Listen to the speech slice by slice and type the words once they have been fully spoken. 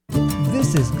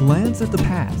This is Glance at the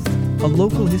Past, a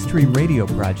local history radio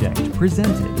project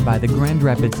presented by the Grand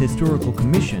Rapids Historical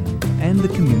Commission and the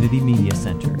Community Media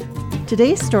Center.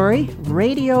 Today's story,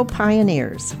 Radio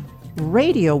Pioneers.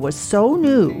 Radio was so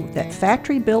new that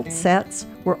factory-built sets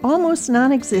were almost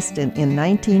non-existent in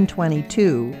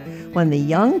 1922 when the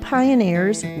young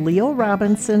pioneers Leo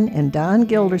Robinson and Don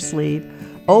Gildersleeve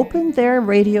opened their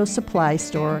radio supply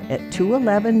store at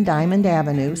 211 Diamond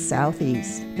Avenue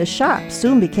Southeast. The shop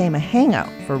soon became a hangout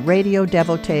for radio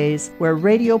devotees where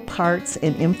radio parts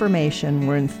and information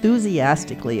were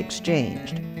enthusiastically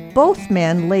exchanged. Both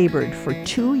men labored for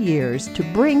 2 years to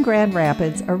bring Grand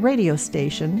Rapids a radio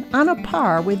station on a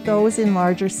par with those in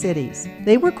larger cities.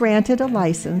 They were granted a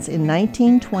license in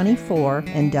 1924,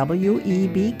 and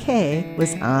WEBK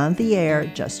was on the air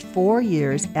just 4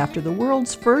 years after the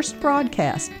world's first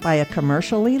broadcast by a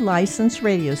commercially licensed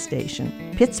radio station,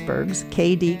 Pittsburgh's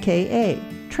KDKA.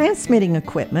 Transmitting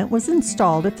equipment was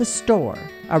installed at the store,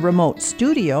 a remote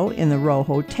studio in the Row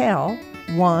Hotel,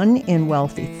 one in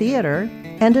Wealthy Theater,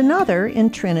 and another in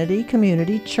Trinity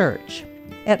Community Church.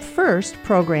 At first,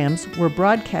 programs were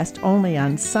broadcast only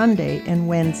on Sunday and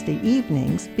Wednesday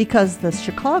evenings because the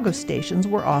Chicago stations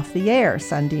were off the air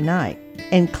Sunday night,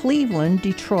 and Cleveland,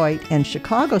 Detroit, and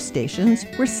Chicago stations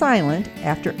were silent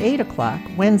after 8 o'clock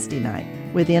Wednesday night.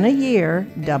 Within a year,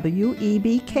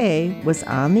 WEBK was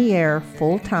on the air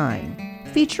full-time.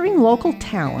 Featuring local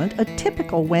talent, a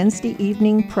typical Wednesday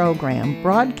evening program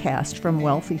broadcast from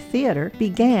Wealthy Theater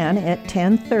began at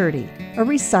 10:30. A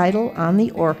recital on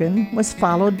the organ was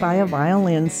followed by a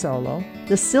violin solo,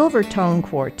 the Silvertone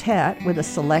Quartet with a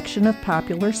selection of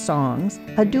popular songs,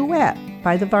 a duet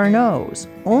by the Varnots,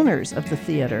 owners of the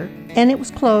theater, and it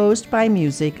was closed by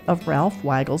music of Ralph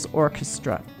Weigel's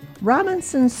orchestra.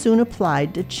 Robinson soon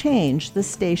applied to change the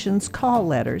station's call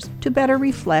letters to better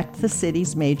reflect the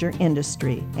city's major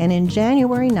industry, and in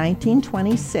January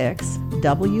 1926,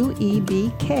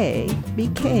 WEBK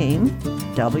became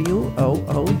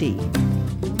WOOD.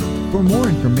 For more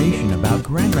information about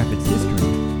Grand Rapids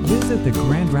history, visit the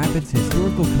Grand Rapids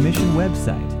Historical Commission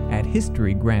website at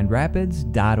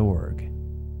historygrandrapids.org.